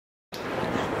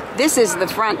This is the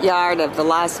front yard of the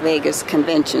Las Vegas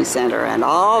Convention Center, and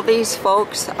all these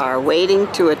folks are waiting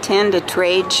to attend a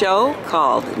trade show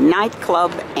called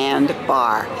Nightclub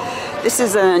Bar. This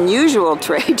is an unusual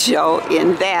trade show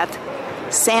in that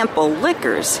sample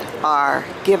liquors are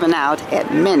given out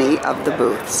at many of the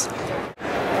booths.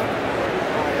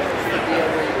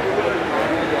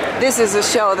 This is a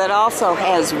show that also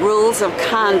has rules of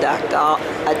conduct. All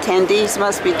attendees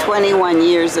must be 21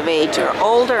 years of age or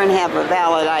older and have a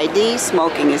valid ID.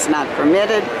 Smoking is not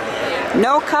permitted.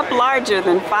 No cup larger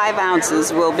than 5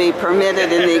 ounces will be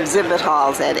permitted in the exhibit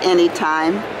halls at any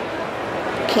time.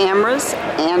 Cameras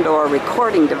and/or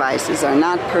recording devices are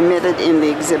not permitted in the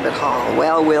exhibit hall.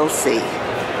 Well, we'll see.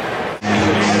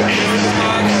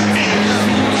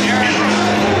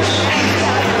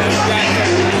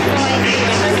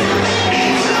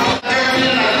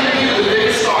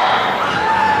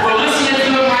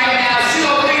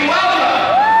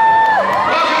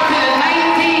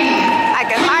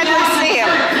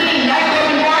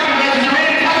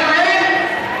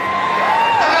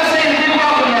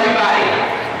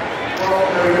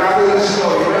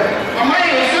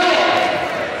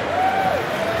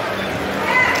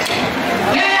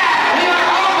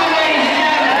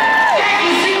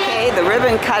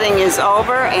 Cutting is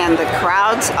over and the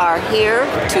crowds are here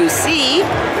to see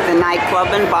the Nightclub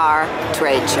and Bar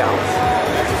trade show.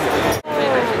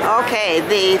 Okay,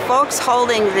 the folks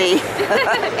holding the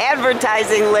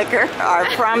advertising liquor are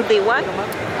from the what?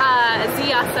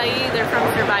 They're from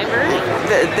Survivor.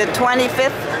 The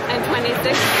 25th? And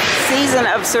 26th. Season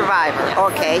of Survivor.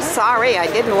 Okay, sorry, I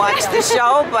didn't watch the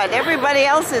show, but everybody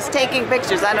else is taking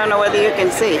pictures. I don't know whether you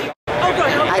can see.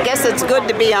 I guess it's good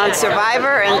to be on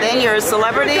Survivor, and then you're a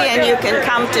celebrity and you can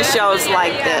come to shows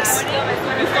like this.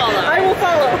 I will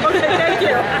follow. Okay, thank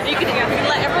you. You can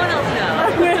let everyone else know.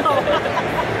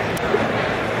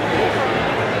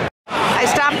 I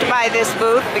stopped by this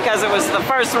booth because it was the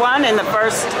first one in the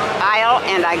first aisle,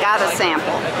 and I got a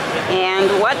sample. And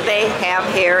what they have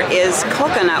here is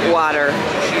coconut water.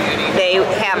 They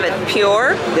have it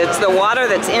pure. It's the water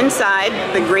that's inside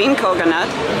the green coconut,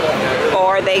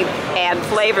 or they add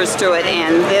flavors to it,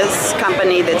 and this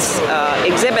company that's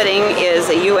exhibiting is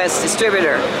a U.S.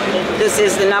 distributor. This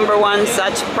is the #1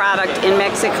 such product in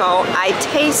Mexico. I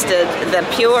tasted the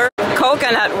pure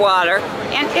coconut water,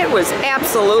 and it was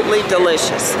absolutely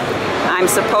delicious. I'm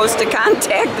supposed to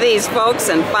contact these folks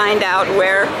and find out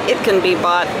where it can be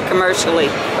bought commercially,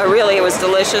 but really it was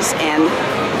delicious and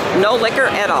no liquor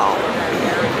at all.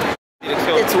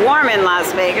 It's warm in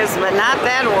Las Vegas, but not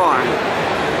that warm.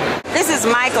 This is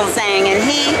Michael Zhang, and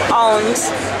he owns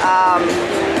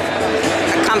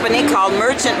a company called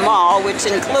Merchant Mall, which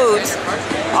includes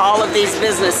all of these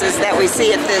businesses that we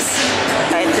see at this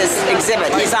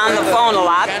exhibit. He's on the phone a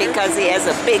lot because he has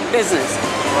a big business.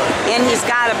 And he's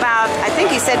got about, I think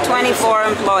he said 24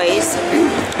 employees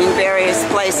in various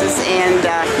places, and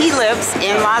he lives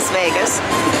in Las Vegas,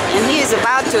 and he is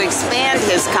about to expand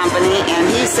his company, and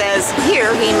he says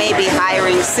here he may be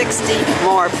hiring 60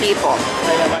 more people.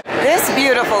 This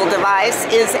beautiful device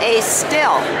is a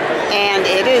still, and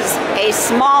it is a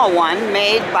small one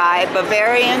made by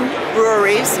Bavarian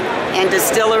Breweries and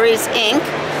Distilleries, Inc.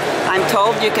 I'm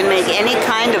told you can make any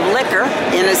kind of liquor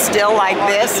in a still like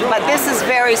this, but this is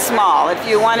very small. If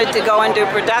you wanted to go into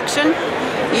production,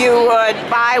 you would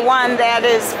buy one that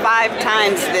is 5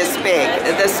 times this big.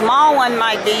 The small one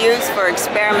might be used for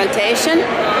experimentation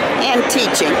and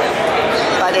teaching,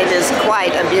 but it is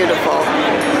quite a beautiful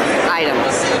item.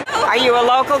 Are you a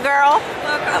local girl?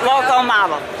 Local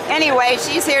model. Anyway,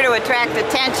 she's here to attract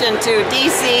attention to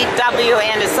DCW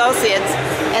and Associates,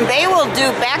 and they will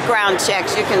do background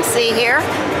checks. You can see here.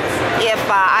 If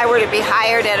I were to be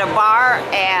hired at a bar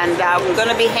and I'm going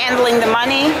to be handling the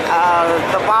money,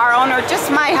 the bar owner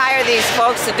just might hire these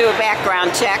folks to do a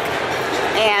background check.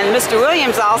 And Mr.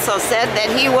 Williams also said that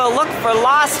he will look for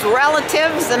lost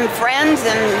relatives and friends,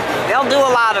 and they'll do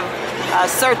a lot of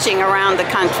searching around the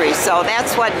country. So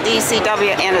that's what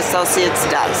DCW and Associates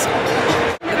does.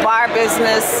 The bar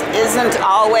business isn't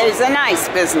always a nice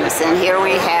business, and here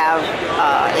we have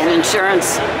an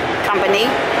insurance company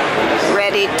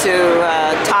ready to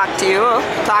talk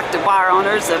to bar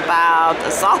owners about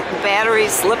assault and battery,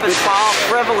 slip and fall,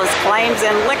 frivolous claims,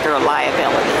 and liquor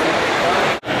liability.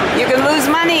 You can lose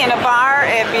money in a bar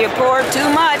if you pour too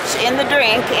much in the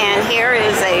drink, and here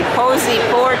is a Posey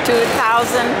Pour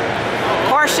 2000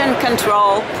 portion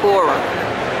control pourer.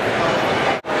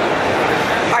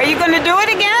 Are you going to do it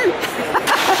again?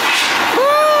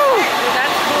 Woo!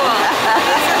 That's cool.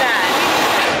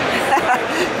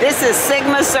 This is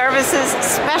Sigma Services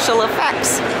Special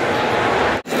Effects.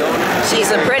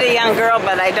 She's a pretty young young girl,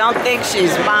 but I don't think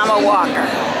she's Mama Walker.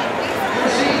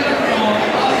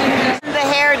 The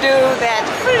hairdo that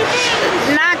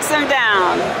knocks him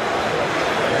down.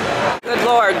 Good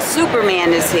Lord,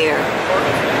 Superman is here.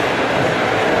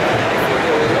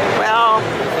 Well,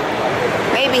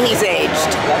 maybe he's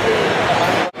aged.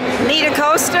 Need a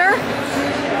coaster?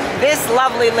 This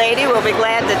lovely lady will be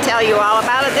glad to tell you all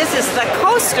about it. This is the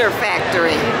Coaster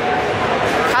Factory.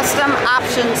 Custom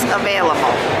options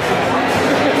available.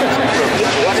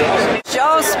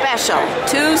 Show special,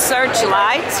 2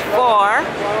 searchlights for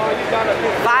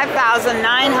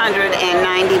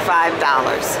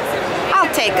 $5,995. I'll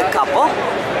take a couple.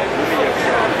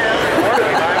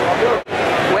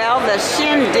 Well, the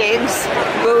Shindigs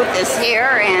booth is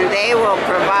here, and they will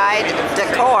provide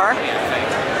decor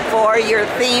for your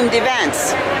themed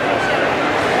events.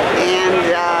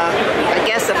 And I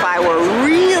guess if I were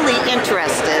really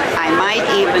interested, I might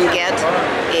even get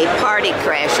a Party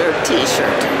Crasher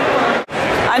t-shirt.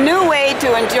 A new way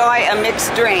to enjoy a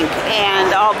mixed drink,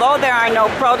 and although there are no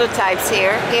prototypes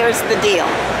here, here's the deal.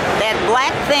 That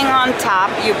black thing on top,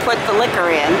 you put the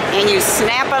liquor in, and you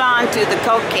snap it onto the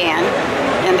Coke can,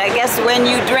 and I guess when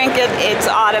you drink it, it's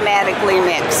automatically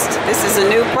mixed. This is a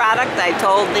new product. I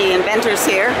told the inventors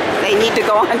here they need to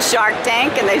go on Shark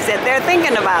Tank, and they said they're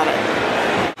thinking about it.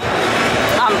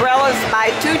 Umbrellas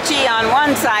by Tucci on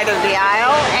one side of the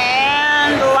aisle,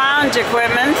 and lounge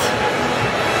equipment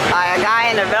by a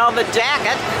guy in a velvet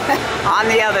jacket on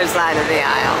the other side of the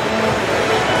aisle.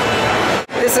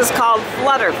 This is called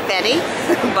Flutter Fetty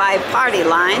by Party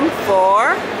Line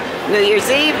for New Year's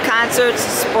Eve, concerts,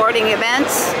 sporting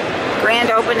events,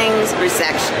 grand openings,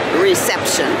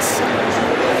 receptions.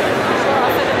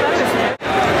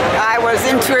 I was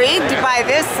intrigued by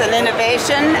this, an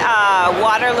innovation,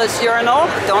 waterless urinal.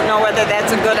 Don't know whether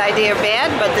that's a good idea or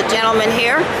bad, but the gentleman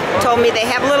here told me they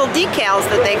have little decals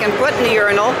that they can put in the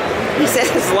urinal. He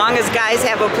said as long as guys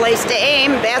have a place to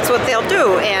aim, that's what they'll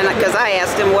do. And because I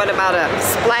asked him, what about a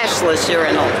splashless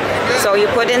urinal? So you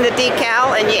put in the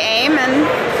decal and you aim, and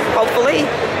hopefully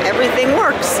everything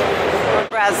works.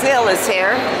 Brazil is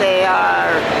here. They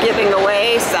are giving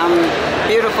away some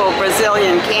beautiful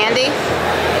Brazilian candy,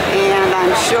 and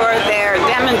I'm sure they're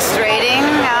demonstrating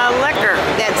liquor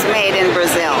that's made in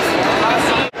Brazil.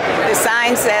 The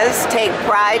sign says, take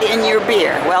pride in your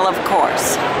beer. Well, of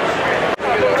course.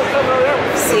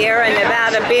 Sierra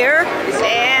Nevada beer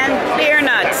and beer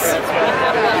nuts.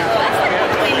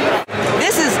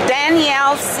 This is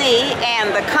Danielle C.,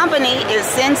 and the company is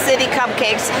Sin City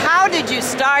Cupcakes. How did you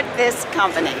start this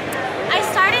company? I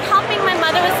started helping my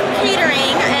mother with some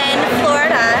catering in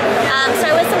Florida.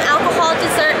 Started with some alcohol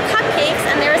dessert cupcakes,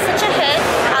 and they were such a hit.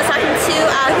 I was talking to,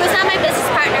 who was not my business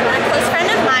partner, but a close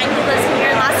friend of mine who lives here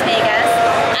in Las Vegas.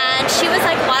 And she was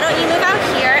like, why don't you move out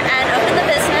here and open the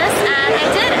business? And I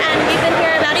did, and we've been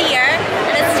here about a year,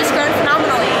 and it's just grown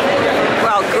phenomenally.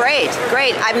 Well, great,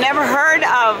 great. I've never heard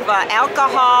of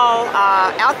alcohol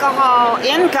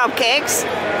in cupcakes,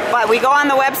 but we go on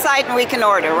the website and we can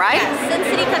order, right? Yes,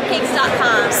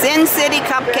 SinCityCupcakes.com.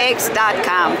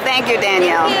 SinCityCupcakes.com. Thank you,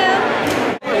 Danielle.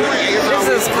 Thank you. This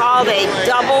is called a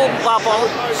double bubble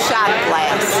shot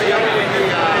glass,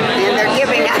 and they're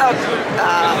giving out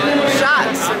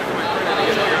shots.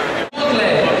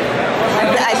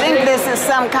 I think this is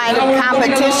some kind of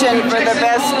competition for the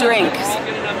best drinks.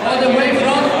 All the way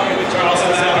from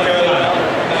Charleston, South Carolina.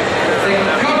 The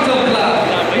Cocktail Club.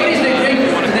 What is the drink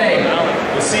for today?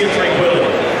 The Sea of Tranquility.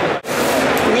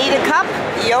 Need a cup?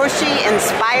 Yoshi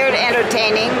Inspired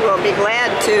Entertaining will be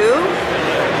glad to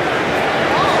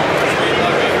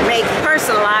make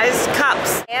personalized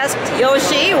cups. I asked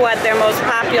Yoshi what their most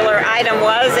popular item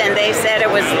was, and they said it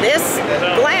was this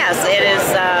glass. It is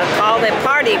called a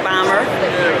Party Bomber.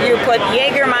 You put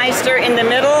Jägermeister in the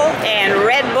middle and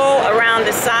Red Bull around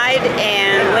the side,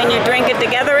 and when you drink it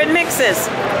together, it mixes.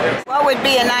 What would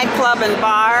be a nightclub and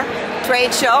bar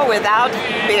trade show without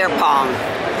beer pong?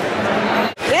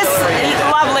 This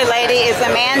lovely lady is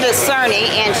Amanda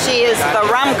Cerny, and she is the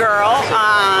rum girl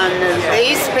on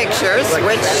these pictures,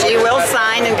 which she will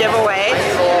sign and give away.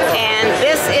 And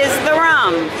this is the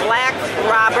rum, Black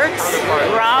Roberts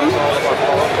rum,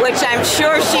 which I'm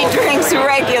sure she drinks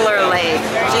regularly.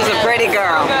 She's a pretty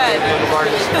girl.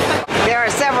 There are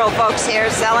several folks here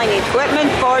selling equipment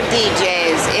for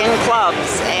DJs in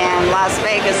clubs, and Las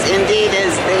Vegas indeed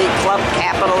is the club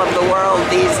capital of the world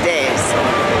these days.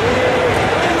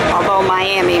 Although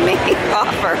Miami may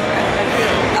offer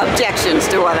objections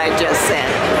to what I just said.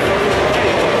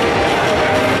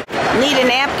 Need a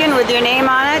napkin with your name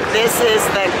on it? This is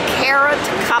the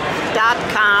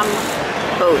carrotcup.com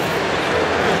booth.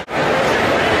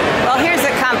 Well, here's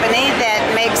a company that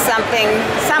makes something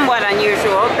somewhat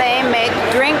unusual. They make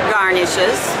drink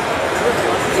garnishes.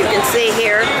 You can see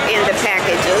here in the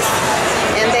packages.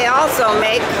 And they also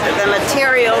make the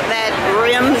material that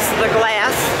rims the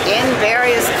glass in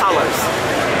various colors.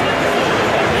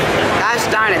 Gosh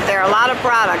darn it, there are a lot of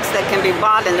products that can be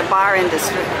bought in the bar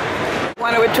industry.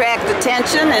 Want to attract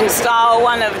attention, install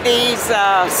one of these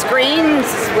screens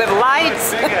with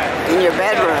lights in your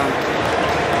bedroom.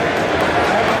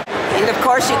 And of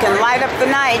course you can light up the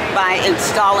night by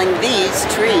installing these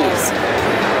trees.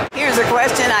 Here's a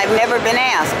question I've never been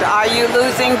asked. Are you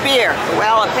losing beer?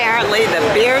 Well, apparently the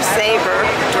Beer Saver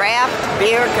draft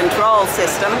beer control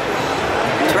system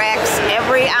tracks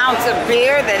every ounce of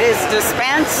beer that is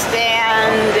dispensed,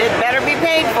 and it better be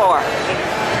paid for.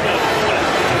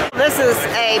 This is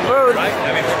a booth,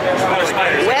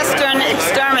 Western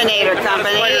Exterminator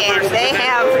Company, and they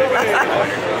have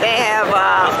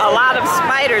a lot of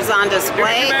spiders on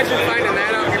display. Can you imagine finding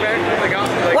that out your back?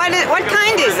 What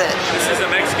kind is it? This is a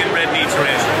Mexican red meat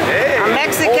tarantula. A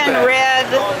Mexican red.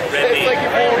 Red meat.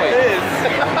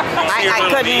 I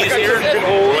couldn't.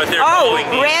 Oh,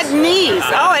 red knees.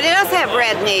 Oh, it does have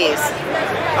red knees.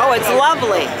 Oh, it's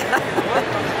lovely.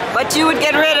 But you would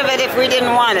get rid of it if we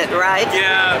didn't want it, right?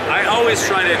 Yeah, I always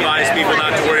try to advise people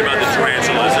not to worry about the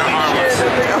tarantulas. They're harmless.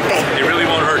 Okay. They really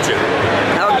won't hurt you.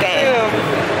 Okay.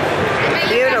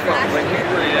 Beautiful.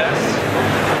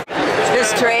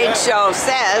 This trade show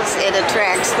says it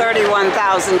attracts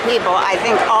 31,000 people. I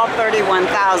think all 31,000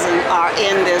 are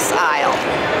in this aisle.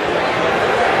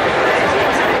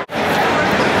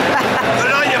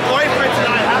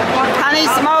 Honey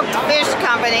Smoked Fish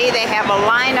Company, they have a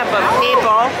lineup of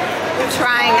people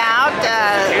trying out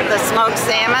the smoked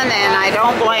salmon, and I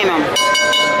don't blame them.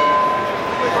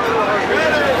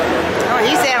 Oh,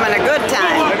 he's having a good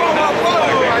time.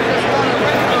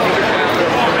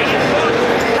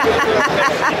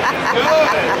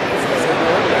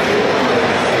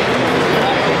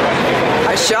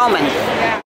 A showman.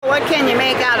 What can you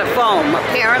make out of foam?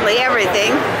 Apparently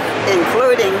everything,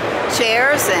 including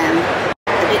chairs and,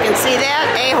 if you can see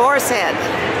that, a horse head.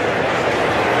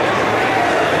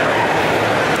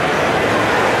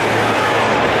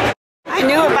 I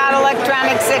knew about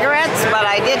electronic cigarettes, but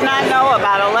I did not know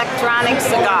about electronic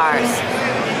cigars.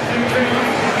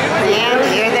 And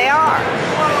here they are.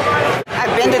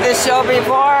 I've been to this show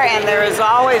before, and there is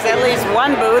always at least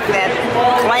one booth that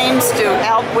claims to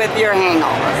help with your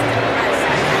hangover.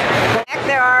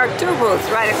 There are two booths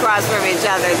right across from each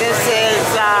other. This is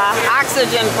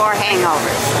oxygen for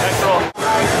hangovers.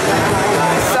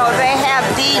 So they have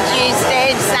DG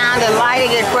stage sound and lighting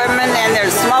equipment, and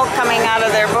there's smoke coming out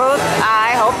of their booth.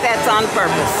 I hope that's on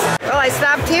purpose. Well, I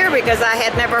stopped here because I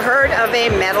had never heard of a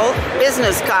metal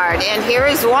business card, and here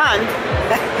is one.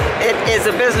 It is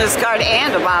a business card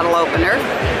and a bottle opener.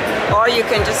 Or you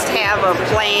can just have a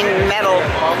plain metal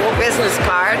business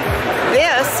card.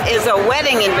 This is a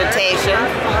wedding invitation,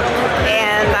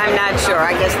 and I'm not sure.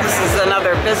 I guess this is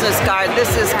another business card.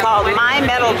 This is called My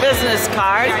Metal Business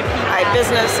Card, a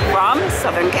business from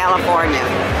Southern California.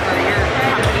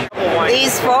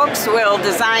 These folks will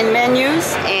design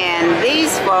menus, and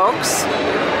these folks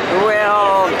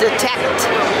will detect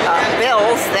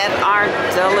bills that aren't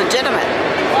legitimate.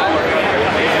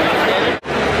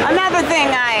 Another thing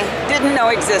I didn't know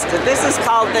existed. This is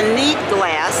called the Neat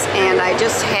Glass, and I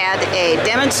just had a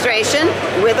demonstration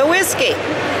with a whiskey.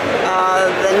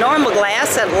 The normal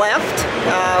glass had left.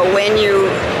 When you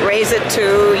raise it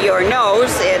to your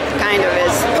nose, it kind of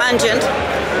is pungent,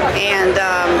 and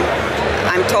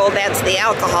I'm told that's the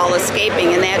alcohol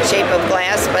escaping in that shape of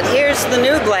glass. But here's the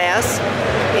new glass,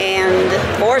 and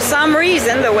for some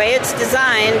reason, the way it's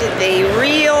designed, the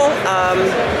real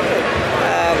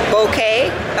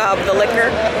bouquet of the liquor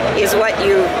is what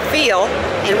you feel,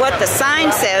 and what the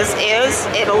sign says is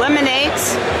it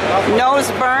eliminates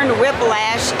nose burn,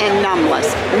 whiplash, and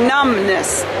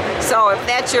numbness. So if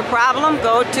that's your problem,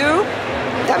 go to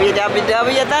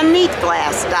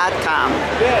www.theneatglass.com.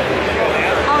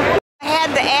 I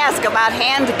had to ask about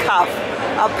handcuff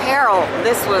apparel.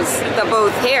 This was the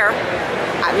booth here.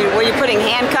 I mean, were you putting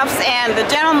handcuffs? And the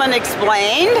gentleman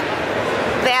explained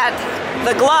that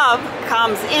the glove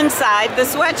comes inside the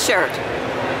sweatshirt.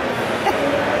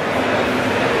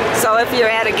 So if you're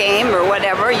at a game or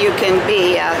whatever, you can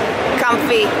be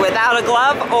comfy without a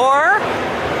glove or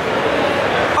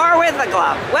with a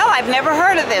glove. Well, I've never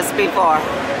heard of this before.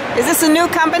 Is this a new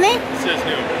company? This is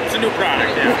new. It's a new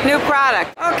product, yeah. New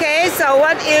product. Okay, so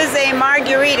what is a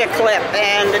margarita clip?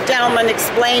 And the gentleman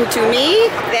explained to me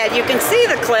that you can see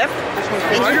the clip,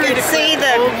 and you can see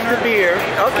the beer.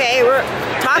 Okay,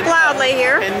 talk loudly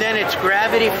here. And then it's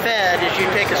gravity fed as you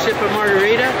take a sip of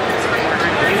margarita.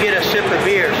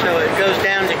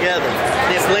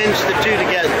 blends the two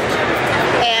together.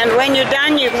 And when you're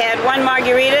done, you've had one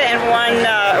margarita and one,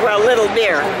 well, little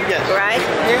beer. Yes. Right?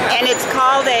 And it's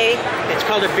called a... It's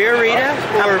called a beer Rita,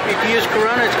 or if you use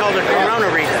Corona, it's called a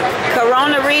Corona Rita.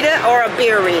 Corona Rita or a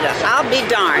beer Rita? I'll be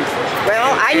darned.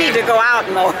 Well, I need to go out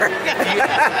more.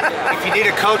 If you need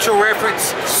a cultural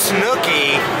reference,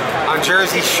 Snooki on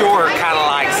Jersey Shore kind of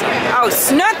likes it. Oh,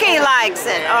 Snooki likes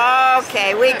it.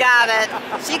 Okay, we got it.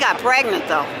 She got pregnant,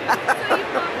 though.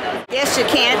 Guess you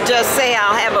can't just say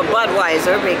I'll have a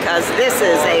Budweiser, because this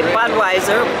is a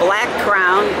Budweiser Black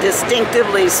Crown,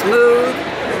 distinctively smooth,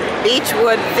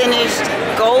 beechwood finished,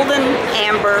 golden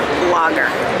amber lager.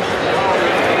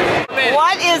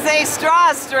 What is a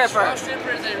straw stripper? Straw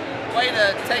stripper is a way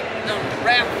to take the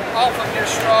wrap off of your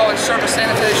straw and serve a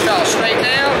sanitary straw. Straight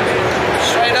down,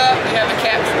 straight up, you have a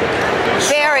capsule.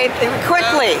 Very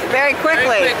quickly,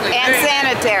 and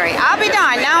sanitary. I'll be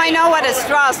darned. Now I know what a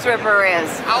straw stripper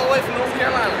is. All the way from North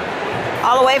Carolina.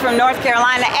 All the way from North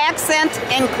Carolina, accent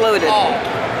included. Oh.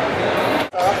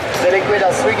 The liquid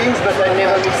has swiggings, but I'm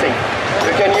never mixing.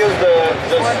 You can use the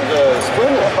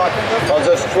spoon or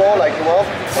the straw like you want,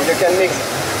 and you can mix.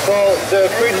 So the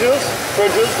fruit juice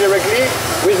directly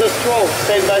with the straw,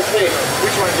 step by step.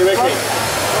 Which one? Directly.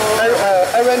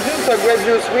 Orange juice or grape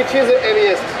juice, which is the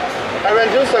heaviest?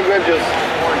 Orange juice or grape juice?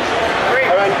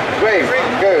 Grape.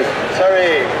 Good.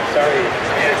 Sorry.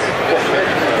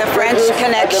 The French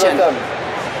Connection.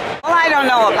 Well, I don't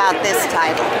know about this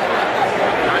title.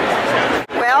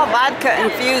 Well,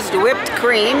 vodka-infused whipped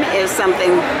cream is something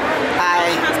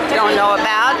I don't know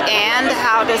about. And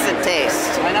how does it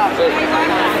taste? Maybe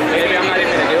I'm not even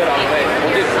going to do it all the way.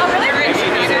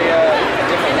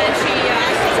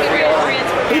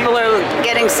 People are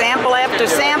getting sample after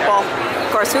sample. Of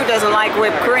course, who doesn't like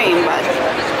whipped cream, but...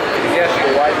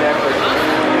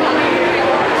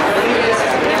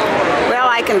 Well,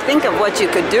 I can think of what you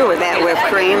could do with that whipped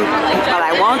cream, but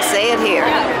I won't say it here.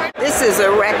 This is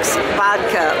a Rex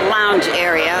Vodka lounge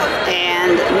area,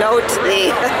 and note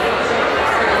the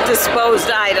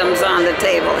disposed items on the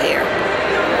table here.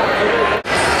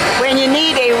 When you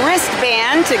need a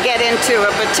wristband to get into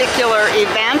a particular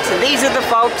event, these are the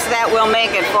folks that will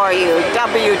make it for you.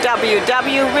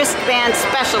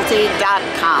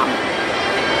 www.wristbandspecialty.com.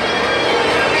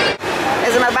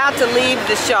 As I'm about to leave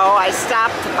the show, I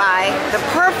stopped by the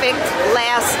perfect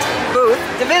last booth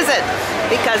to visit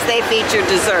because they feature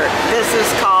dessert. This is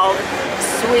called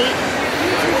Sweet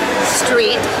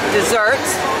Street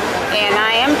Desserts. And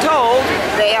I am told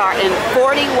they are in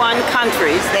 41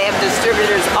 countries. They have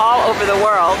distributors all over the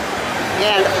world.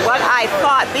 And what I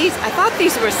thought these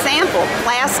were sample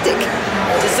plastic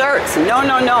desserts. No,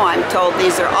 I'm told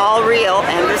these are all real,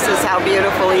 and this is how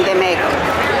beautifully they make them.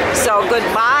 So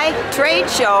goodbye, trade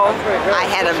show. I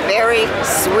had a very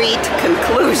sweet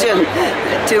conclusion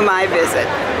to my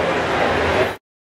visit.